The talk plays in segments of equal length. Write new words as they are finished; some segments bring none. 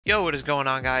Yo, what is going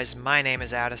on, guys? My name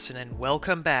is Addison and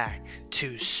welcome back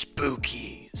to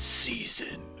Spooky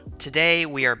Season. Today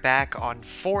we are back on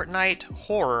Fortnite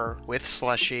Horror with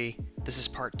Slushie. This is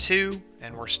part 2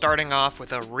 and we're starting off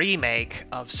with a remake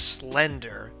of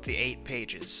Slender, the 8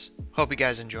 pages. Hope you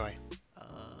guys enjoy.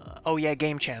 Oh yeah,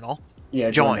 game channel. Yeah,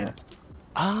 join. That.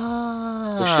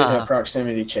 Ah. We should have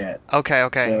proximity chat. Okay.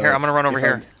 So here, I'm gonna run over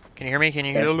here. Can you hear me? Can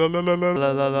you hear?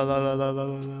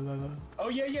 Oh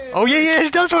yeah. Oh yeah,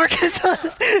 it does work.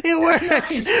 It works.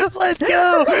 Nice. Let's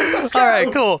go. Let's go. All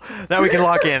right, cool. Now we can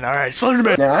lock in. All right,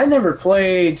 Slenderman. Now I never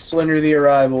played Slender the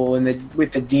Arrival and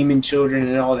with the demon children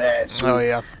and all that. So Oh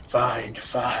yeah. Find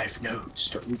 5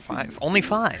 notes. Five. Only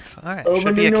 5. All right. Open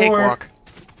Should be the a door. cakewalk.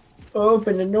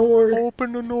 Open the door.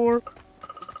 Open the door.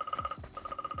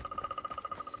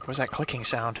 What's that clicking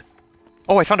sound?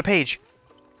 Oh, I found a page.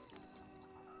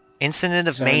 Incident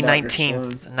of May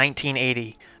 19th,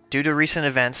 1980. Due to recent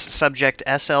events, subject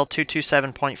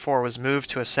SL227.4 was moved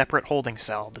to a separate holding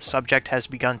cell. The subject has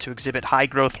begun to exhibit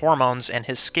high-growth hormones, and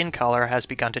his skin color has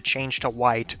begun to change to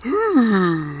white.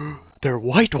 They're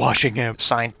whitewashing him.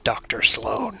 Signed, Dr.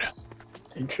 Sloan.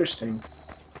 Interesting.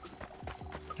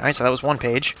 Alright, so that was one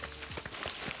page.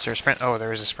 Is there a sprint? Oh,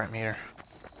 there is a sprint meter.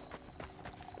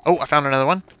 Oh, I found another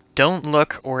one. Don't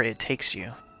look or it takes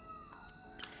you.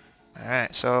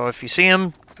 Alright, so if you see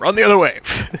him, run the other way.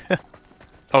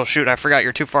 Oh shoot, I forgot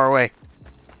you're too far away.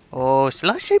 Oh,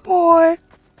 Slushy boy!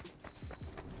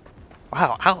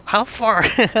 Wow, how far?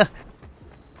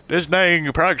 This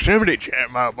dang proximity chat,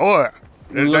 my boy.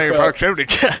 This dang proximity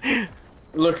chat.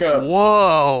 Look up.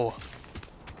 Whoa!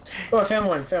 Oh, I found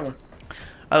one.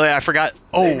 Oh, yeah, I forgot.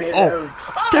 Oh,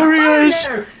 Oh, there he is!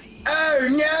 No. Oh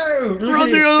no! Look Run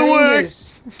at his the other way.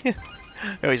 fingers.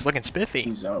 Oh, he's looking spiffy.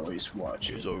 He's always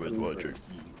watching.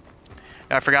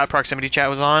 I forgot proximity chat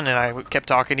was on, and I kept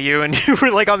talking to you, and you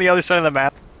were like on the other side of the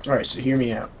map. Alright, so hear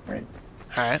me out, right?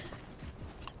 Alright.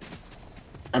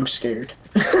 I'm scared.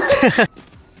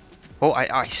 Oh,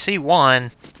 I see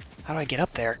one. How do I get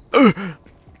up there?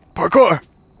 Parkour!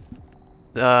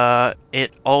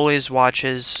 It always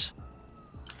watches.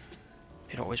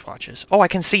 It always watches. Oh, I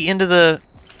can see into the...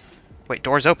 Wait,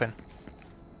 door's open.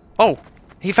 Oh,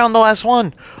 he found the last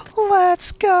one.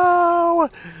 Let's go!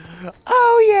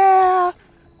 Oh yeah!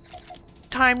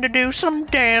 Time to do some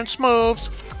dance moves.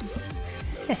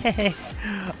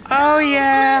 Oh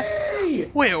yeah! Hey!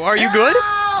 Wait, are you good?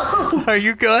 Ow! Are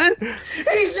you good?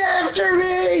 He's after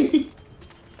me!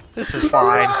 This is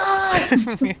fine.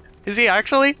 Run! Is he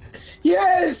actually?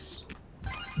 Yes!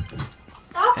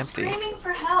 Stop Empty. screaming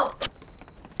for help.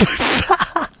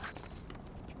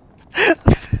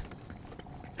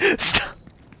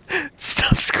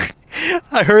 Stop screaming.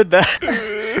 I heard that.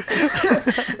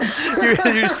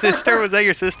 your sister? Was that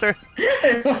your sister?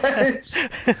 It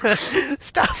was.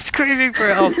 Stop screaming for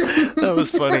help. That was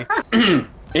funny.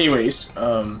 Anyways,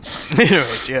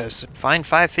 Anyways, yes. Find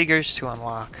 5 figures to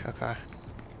unlock. Okay.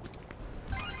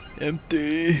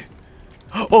 Empty.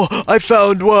 Oh, I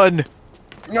found one.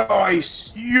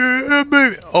 nice! Yeah,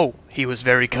 baby. Oh, he was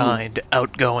very kind,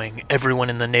 outgoing. Everyone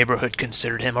in the neighborhood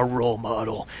considered him a role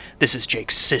model. This is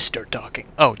Jake's sister talking.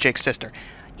 Oh, Jake's sister.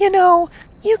 You know,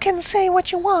 you can say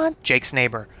what you want. Jake's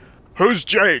neighbor. Who's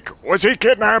Jake? Was he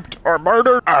kidnapped or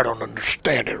murdered? I don't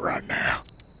understand it right now.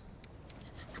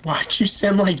 Why'd you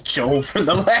sound like Joel from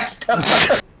the last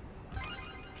time?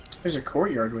 There's a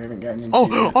courtyard we haven't gotten into Oh,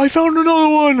 yet. I found another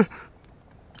one!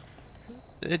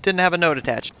 It didn't have a note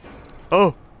attached.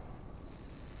 Oh.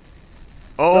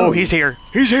 Oh, he's here.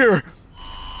 He's here!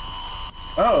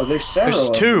 Oh, there's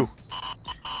several. There's 2.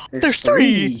 There's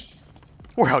 3.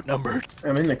 We're outnumbered.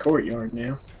 I'm in the courtyard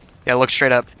now. Yeah, look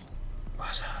straight up.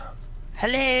 What's up?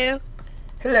 Hello.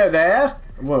 Hello there.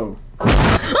 Whoa.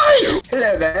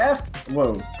 Hello there.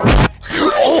 Whoa.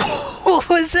 Oh, what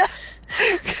was that?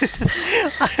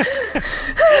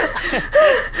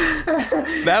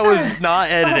 That was not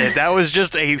edited. That was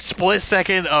just a split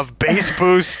second of bass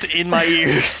boost in my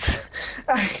ears.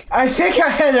 I think I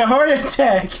had a heart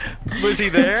attack. Was he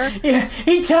there? Yeah,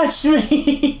 he touched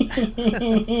me.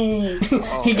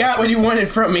 He got what he wanted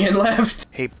from me and left.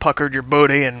 He puckered your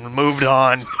booty and moved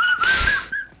on.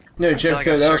 No joke like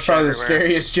though, I that was searched probably the everywhere.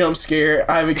 scariest jump scare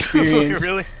I've experienced.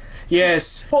 Really?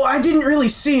 Yes. Well, I didn't really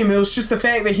see him. It was just the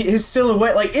fact that his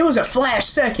silhouette, like, it was a flash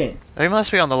second. They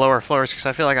must be on the lower floors because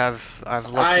I feel like I've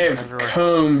looked I have everywhere.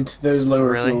 combed those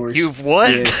lower Really? floors. You've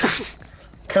what? Yes.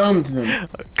 Combed them.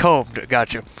 Combed.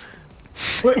 Got you.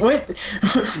 What? What'd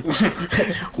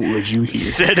you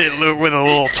hear? Said it with a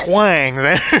little twang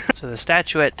there. So the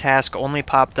statuette task only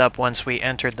popped up once we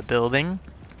entered the building.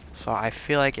 So I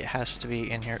feel like it has to be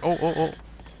in here. Oh.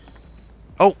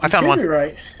 Oh, I found You could one. be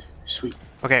right. Sweet.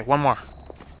 Okay, one more.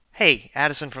 Hey,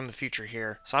 Addison from the future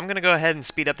here. So I'm gonna go ahead and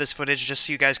speed up this footage just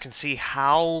so you guys can see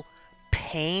how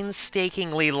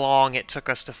painstakingly long it took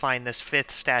us to find this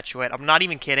 5th statuette. I'm not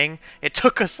even kidding. It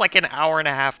took us like an hour and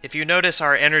a half. If you notice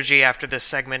our energy after this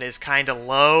segment is kind of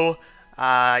low,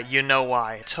 you know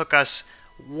why. It took us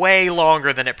way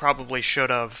longer than it probably should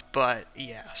have, but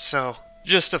yeah, so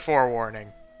just a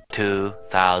forewarning.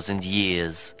 2,000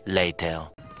 years later.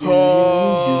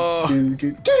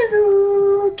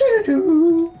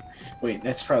 Wait,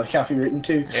 that's probably copywritten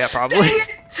too. Yeah, probably.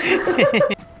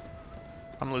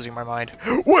 I'm losing my mind.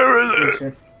 Where is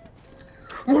it?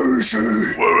 Where is she?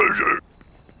 Where is it?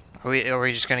 Are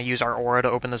we just gonna use our aura to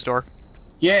open this door?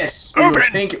 Yes, we will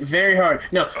think very hard.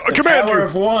 No, the power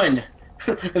of 1.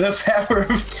 The power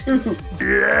of 2.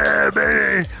 Yeah,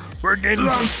 baby. We're getting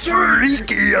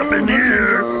freaky up in here.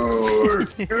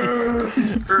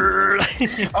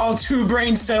 All 2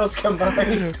 brain cells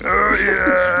combined. Oh,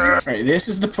 yeah. Alright, this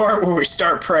is the part where we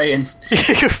start praying.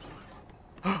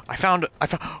 I found.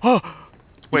 Oh!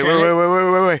 Wait.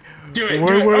 Do it,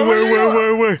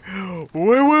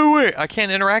 Wait. I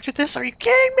can't interact with this? Are you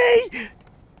kidding me?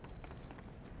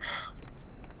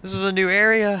 This is a new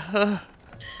area.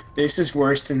 This is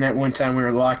worse than that one time we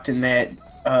were locked in that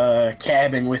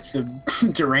cabin with the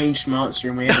deranged monster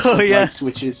and we had to flip light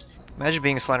switches. Imagine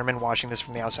being Slenderman watching this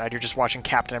from the outside. You're just watching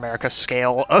Captain America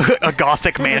scale a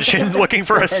gothic mansion looking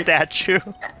for a statue.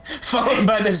 Followed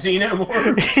by the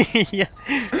xenomorph. Yeah.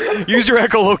 Use your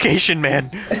echolocation, man.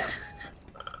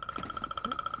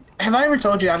 Have I ever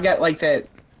told you I've got like that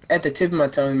at the tip of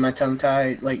my tongue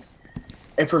tied, like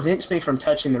it prevents me from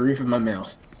touching the roof of my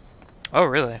mouth. Oh,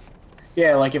 really?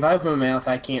 Yeah, like if I open my mouth,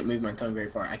 I can't move my tongue very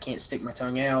far. I can't stick my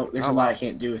tongue out. There's a lot I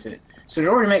can't do with it. So in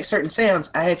order to make certain sounds,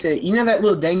 I had to, you know that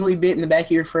little dangly bit in the back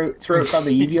of your throat called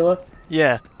the uvula?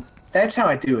 Yeah. That's how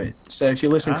I do it. So if you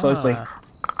listen closely,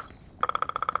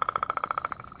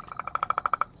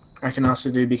 I can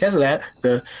also do, because of that,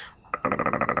 the...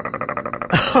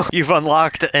 You've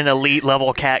unlocked an elite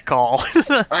level cat call.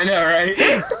 I know, right?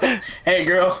 Hey,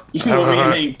 girl, you want me to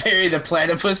make Perry the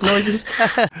Platypus noises?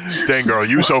 Dang, girl,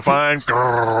 you so fine.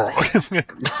 Girl.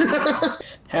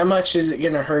 How much is it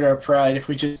going to hurt our pride if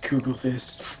we just Google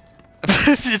this?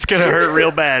 It's going to hurt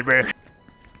real bad, man.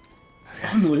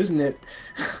 I'm losing it.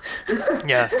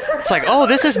 Yeah. It's like, oh,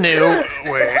 this is new.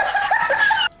 Wait.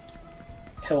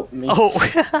 Help me. Oh.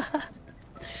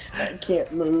 I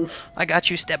can't move. I got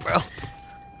you, step bro.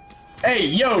 Hey,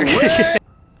 yo, what?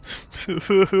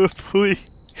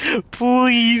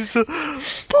 Please open.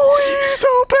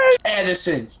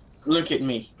 Addison, look at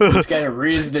me. We've got to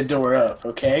riz the door up,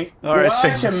 okay? Alright,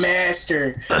 Watch a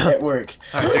master at work.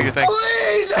 Alright, do your thing.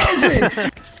 Please open.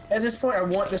 At this point, I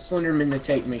want the Slenderman to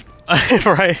take me.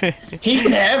 Right. He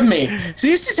can have me.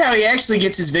 See, this is how he actually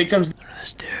gets his victims.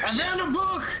 I found a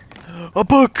book. A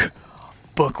book.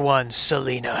 Book 1,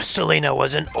 Selena. Selena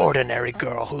was an ordinary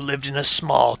girl who lived in a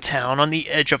small town on the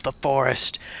edge of the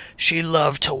forest. She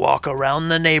loved to walk around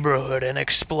the neighborhood and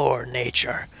explore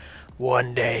nature.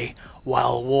 One day,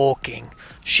 while walking,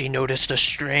 she noticed a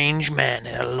strange man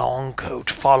in a long coat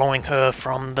following her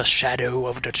from the shadow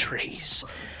of the trees.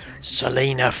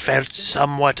 Selena felt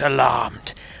somewhat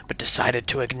alarmed, but decided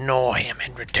to ignore him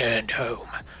and returned home.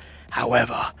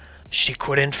 However, she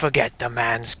couldn't forget the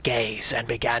man's gaze and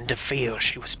began to feel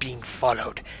she was being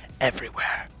followed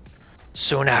everywhere.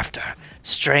 Soon after,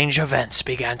 strange events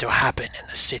began to happen in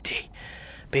the city.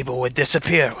 People would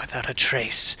disappear without a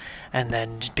trace, and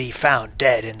then be found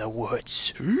dead in the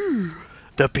woods.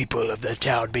 The people of the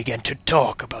town began to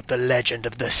talk about the legend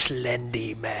of the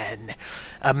Slenderman,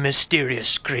 a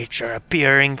mysterious creature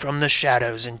appearing from the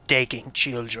shadows and taking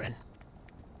children.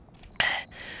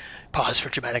 Pause for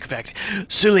dramatic effect.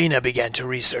 Selena began to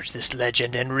research this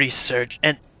legend and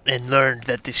learned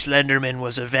that the Slenderman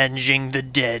was avenging the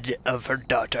dead of her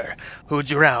daughter, who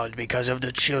drowned because of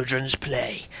the children's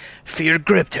play. Fear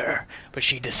gripped her, but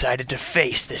she decided to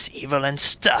face this evil and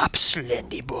stop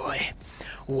Slendy Boy.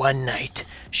 One night,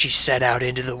 she set out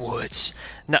into the woods.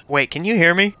 No, wait, can you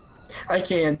hear me? I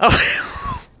can.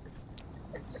 Oh.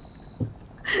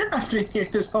 I've been here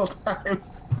this whole time.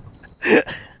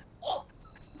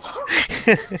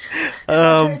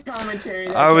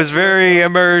 I was very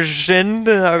immersed in.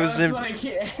 I was like,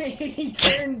 he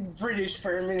turned British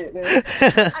for a minute there.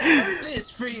 I heard this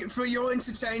for your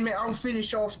entertainment. I'll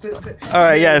finish off the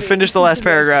Alright, yeah, finish the last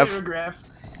paragraph.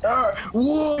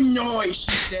 One night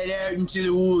she set out into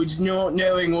the woods, not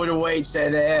knowing what awaits her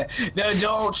there. The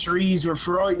dark trees were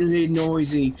frighteningly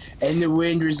noisy, and the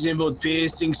wind resembled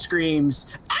piercing screams.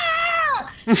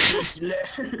 Ah!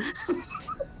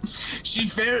 She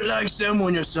felt like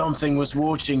someone or something was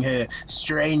watching her.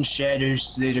 Strange shadows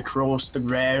slid across the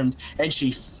ground, and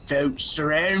she felt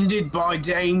surrounded by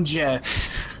danger.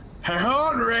 Her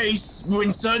heart raced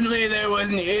when suddenly there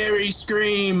was an eerie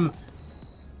scream.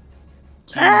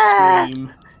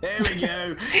 Scream. There we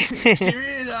go. She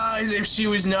realized if she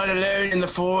was not alone in the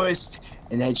forest,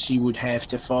 and that she would have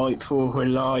to fight for her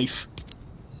life.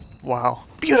 Wow.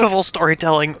 Beautiful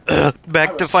storytelling.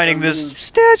 Back to was finding so this moved.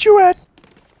 statuette.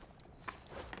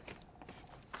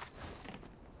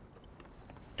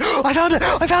 I found it!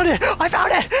 I found it! I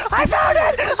found it! I found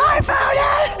it! I found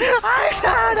it! I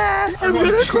found it! I'm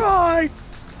gonna cry!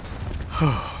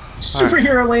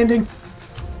 Superhero landing.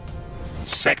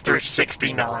 Sector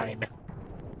 69.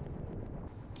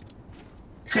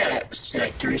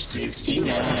 Sector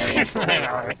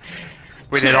 69.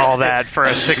 We did all that for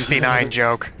a 69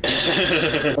 joke.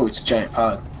 Oh, it's a giant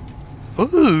pod.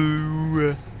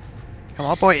 Ooh! Come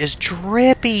on, boy, is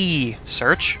drippy!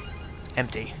 Search.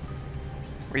 Empty.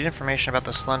 Read information about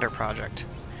the Slender Project.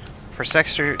 For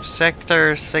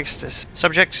Sector 6,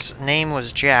 subject's name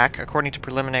was Jack. According to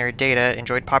preliminary data,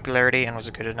 enjoyed popularity and was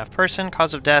a good enough person.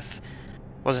 Cause of death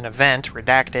was an event,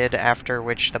 redacted, after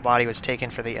which the body was taken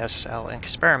for the SL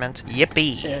experiment.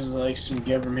 Yippee! Sounds like some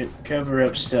government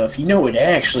cover-up stuff. You know what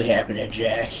actually happened to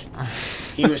Jack?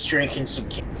 He was drinking some...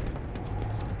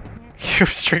 He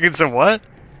was drinking some what?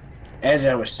 As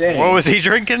I was saying... What was he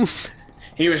drinking?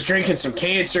 He was drinking some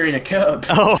cancer in a cup.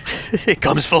 Oh, it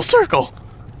comes full circle.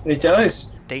 It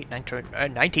does. Date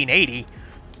 1980.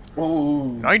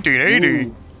 Ooh. 1980.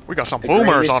 Ooh. We got some The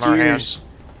boomers on greatest our years. hands.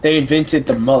 They invented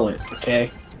the mullet, okay?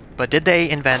 But did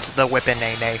they invent the whippin'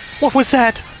 nay nay? What was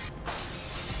that?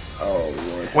 Oh,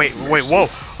 Lord. Wait, whoa.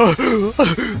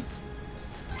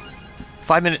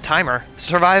 5-minute timer.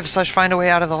 Survive / find a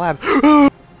way out of the lab.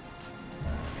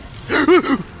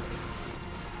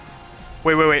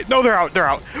 Wait. No, they're out.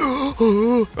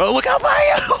 Oh, look out,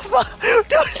 buddy! What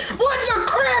the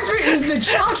crap is the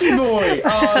Chunky Boy?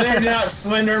 Oh, they're not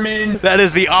Slenderman. That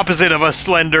is the opposite of a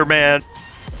Slender Man.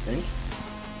 I think.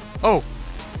 Oh,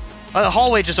 a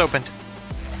hallway just opened.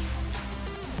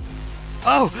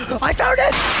 Oh, I found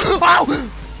it! Wow!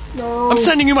 No. I'm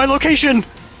sending you my location!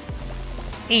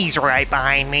 He's right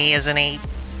behind me, isn't he?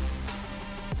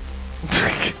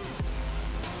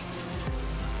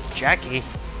 Jackie.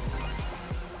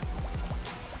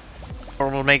 Or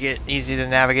we'll make it easy to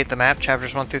navigate the map,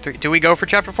 chapters 1 through 3. Do we go for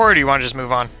chapter 4, or do you want to just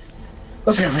move on?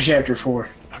 Let's go for chapter 4.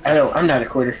 I know, I'm not a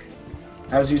quitter.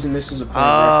 I was using this as a point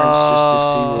of reference just to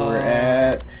see where we're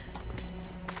at.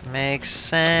 Makes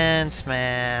sense,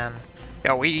 man.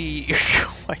 Yeah,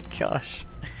 oh my gosh.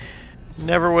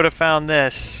 Never would have found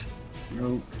this.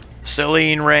 Nope.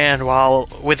 Celine ran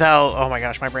without, oh my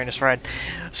gosh, my brain is fried.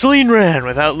 Celine ran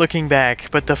without looking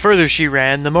back, but the further she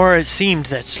ran, the more it seemed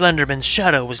that Slenderman's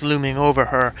shadow was looming over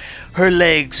her. Her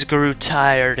legs grew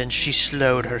tired and she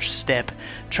slowed her step,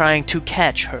 trying to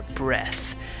catch her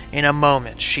breath. In a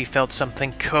moment, she felt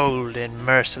something cold and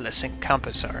merciless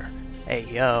encompass her. Hey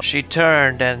yo. She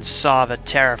turned and saw the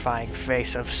terrifying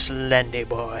face of Slendy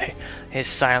Boy. His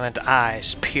silent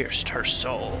eyes pierced her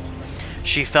soul.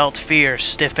 She felt fear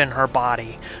stiffen her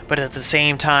body, but at the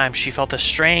same time she felt a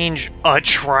strange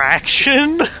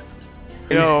attraction.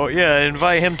 Yo, yeah,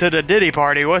 invite him to the Diddy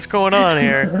party. What's going on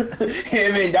here?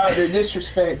 Him and Dr.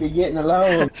 Disrespect be getting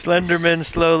along. Slenderman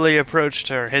slowly approached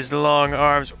her, his long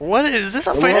arms. What is this,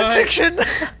 a fan fiction?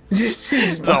 This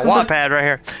is It's a Wattpad right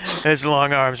here. His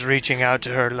long arms reaching out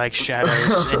to her like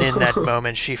shadows, and in that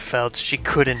moment she felt she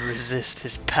couldn't resist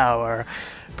his power.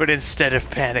 But instead of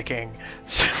panicking,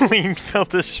 Celine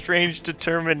felt a strange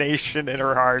determination in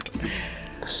her heart.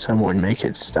 Someone make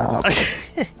it stop.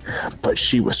 But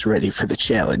she was ready for the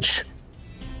challenge.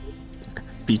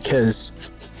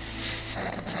 Because...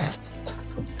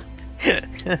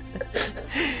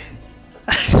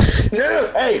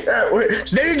 No, hey, wait,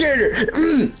 stay together.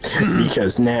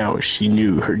 Because now she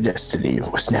knew her destiny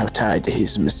was now tied to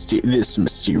this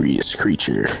mysterious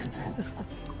creature.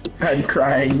 I'm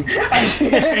crying.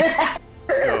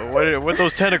 Yo, what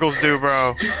those tentacles do,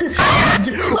 bro?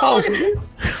 Oh,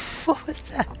 what was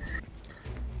that?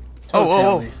 Don't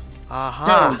tell me.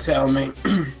 Aha. Don't tell me.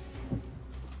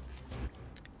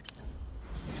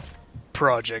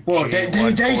 Project Well, they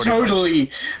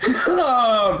totally.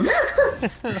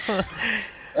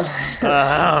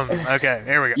 Okay,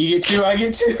 here we go. You get two, I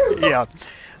get two. Yeah.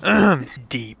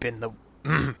 Deep in the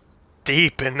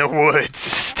woods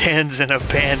stands an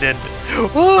abandoned.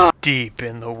 Deep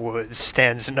in the woods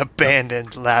stands an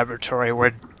abandoned laboratory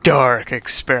where dark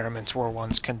experiments were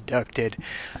once conducted.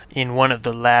 In one of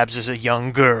the labs is a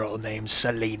young girl named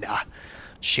Selena.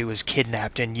 She was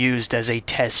kidnapped and used as a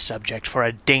test subject for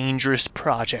a dangerous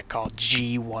project called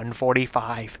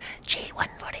G-145. G-145.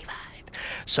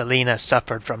 Selena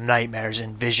suffered from nightmares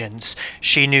and visions.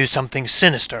 She knew something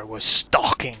sinister was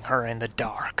stalking her in the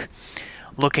dark.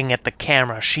 Looking at the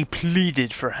camera, she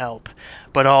pleaded for help,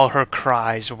 but all her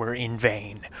cries were in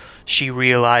vain. She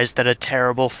realized that a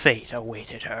terrible fate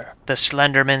awaited her. The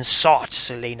Slenderman sought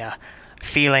Selena,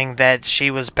 feeling that she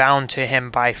was bound to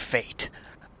him by fate.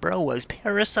 Bro was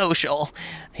parasocial.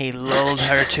 He lulled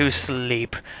her to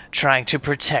sleep, trying to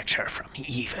protect her from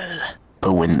evil.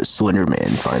 But when the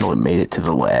Slenderman finally made it to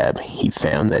the lab, he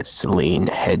found that Celine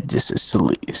had Celine.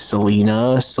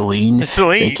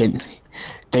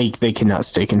 They cannot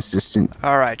stay consistent.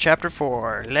 Alright, chapter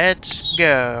 4. Let's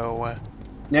go.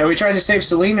 Now, are we trying to save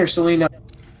Celine or Selena?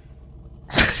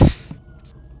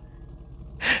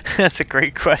 That's a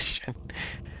great question.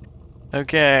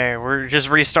 Okay, we're just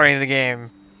restarting the game.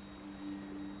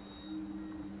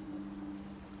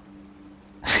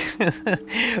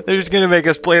 They're just gonna make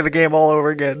us play the game all over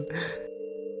again.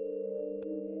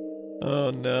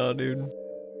 Oh no, dude.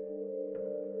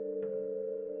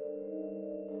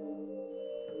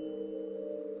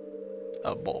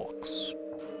 A box.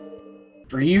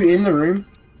 Are you in the room?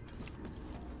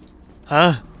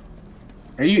 Huh?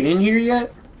 Are you in here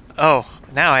yet? Oh,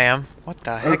 now I am. What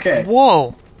the heck? Okay.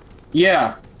 Whoa!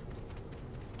 Yeah.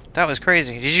 That was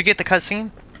crazy. Did you get the cutscene?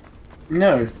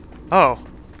 No. Oh.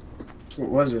 What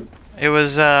was it? It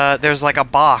was there's like a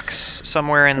box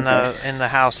somewhere in the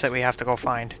house that we have to go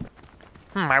find.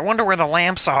 I wonder where the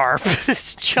lamps are.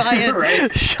 This giant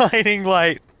Right. shining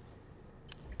light.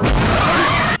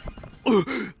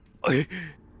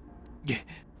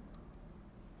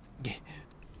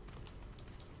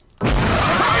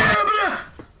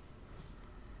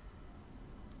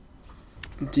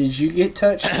 Did you get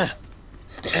touched?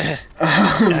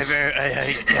 I very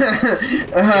much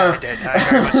so did.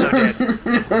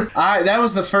 That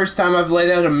was the first time I've let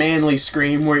out a manly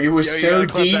scream where it was so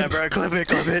deep. Clip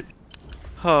it.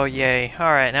 Oh yay!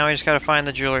 All right, now we just gotta find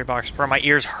the jewelry box. Bro, my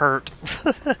ears hurt.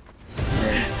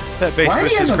 That bass Why do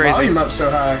boost you have is the crazy. volume up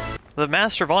so high? The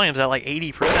master volume's at like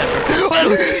 80%. I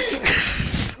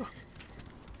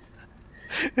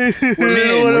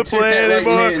don't want to play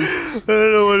anymore. I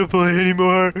don't want to play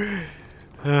anymore.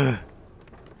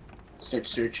 Start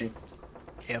searching.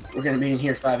 Yep. We're gonna be in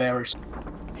here 5 hours.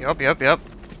 Yep.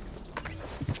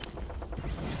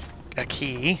 A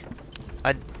key.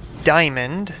 A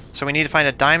diamond. So we need to find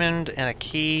a diamond and a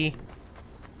key.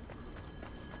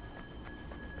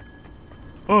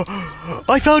 Oh,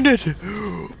 I found it!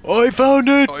 Where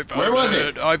was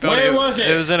it? Where was it?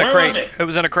 It was in a crate. It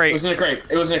was in a crate. It was in a crate.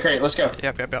 It was in a crate. Let's go.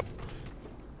 Yep.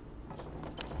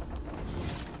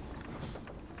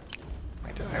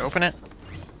 Wait, did I open it?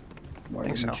 Why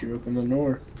think didn't so. you open the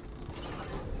door?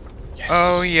 Yes.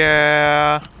 Oh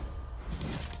yeah.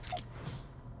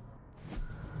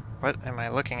 What am I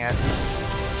looking at?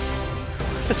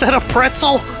 Is that a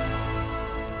pretzel?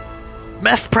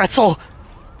 Meth pretzel!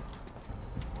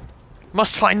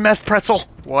 Must find meth pretzel!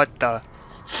 What the?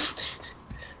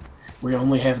 We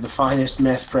only have the finest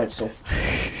meth pretzel.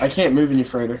 I can't move any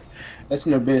further. That's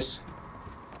no bis.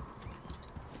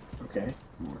 Okay,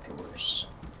 more doors.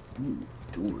 Ooh,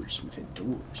 doors within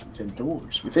doors within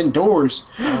doors within doors.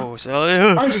 Oh, so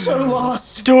I'm so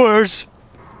lost. doors.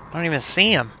 I don't even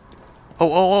see him.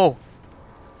 Oh!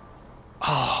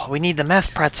 Oh, we need the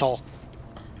meth pretzel.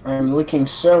 I'm looking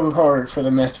so hard for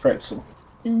the meth pretzel.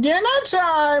 Dinner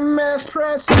time, meth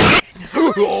pretzel.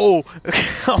 Oh!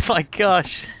 Oh my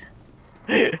gosh!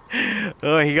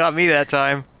 Oh, he got me that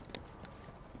time.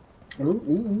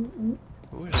 Ooh.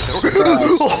 Ooh,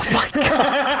 Surprise. oh my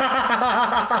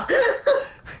god!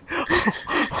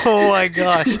 Oh my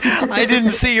gosh! I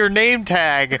didn't see your name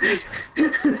tag.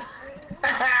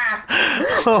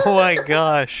 Oh my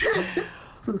gosh!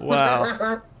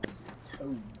 Wow!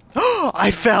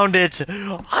 I found it!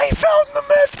 I found the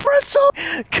meth pretzel!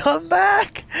 Come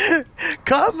back!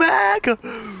 Come back!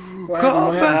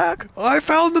 Come back! I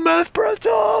found the meth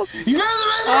pretzel! You found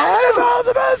the meth I pretzel! found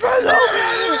the meth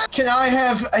pretzel! Can I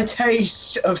have a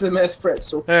taste of the meth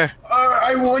pretzel? There.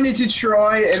 I wanted to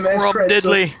try a meth Scrum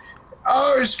pretzel. diddly.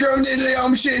 Oh, scrum diddly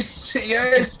umptious!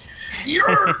 Yes!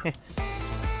 You're...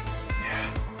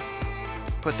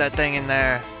 Put that thing in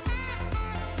there.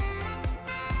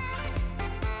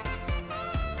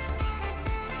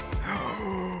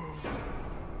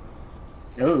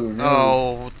 Oh no.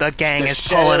 Oh, the gang It's is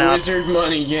the pulling Shadow up. Wizard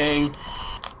money gang.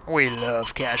 We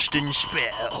love casting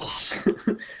spells.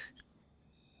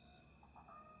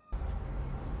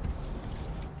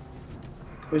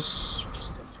 What's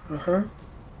that? Uh-huh.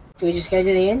 Do we just go to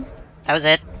the end? That was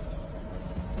it.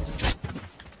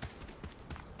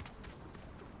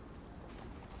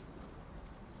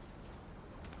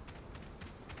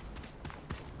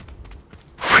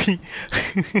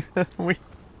 we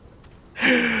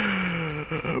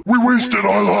wasted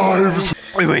our lives!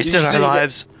 we wasted our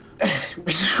lives.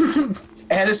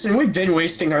 Addison, we've been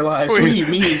wasting our lives. What do you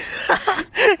mean?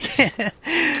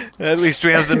 At least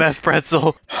we have the meth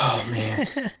pretzel. Oh, man.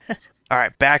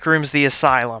 Alright, Backrooms the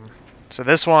Asylum. So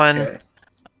this one Okay.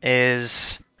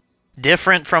 is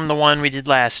different from the one we did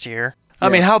last year. I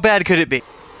Yeah. mean, how bad could it be?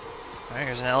 Alright,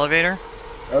 here's an elevator.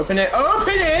 Open it.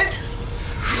 Open it!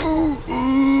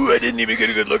 Ooh, I didn't even get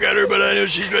a good look at her, but I know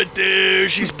she's right there.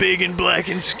 She's big and black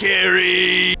and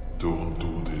scary. Don't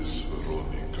do this,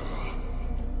 Veronica.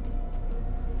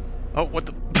 Oh, what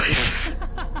the?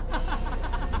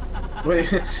 Wait.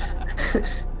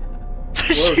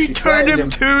 She turned flattened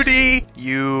him him. 2D.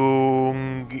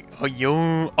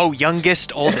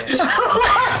 Youngest, oldest.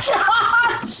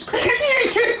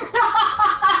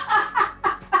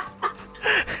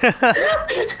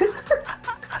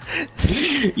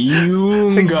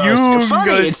 Youngest.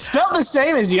 Funny, Youngest. it's spelled the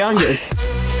same as youngest.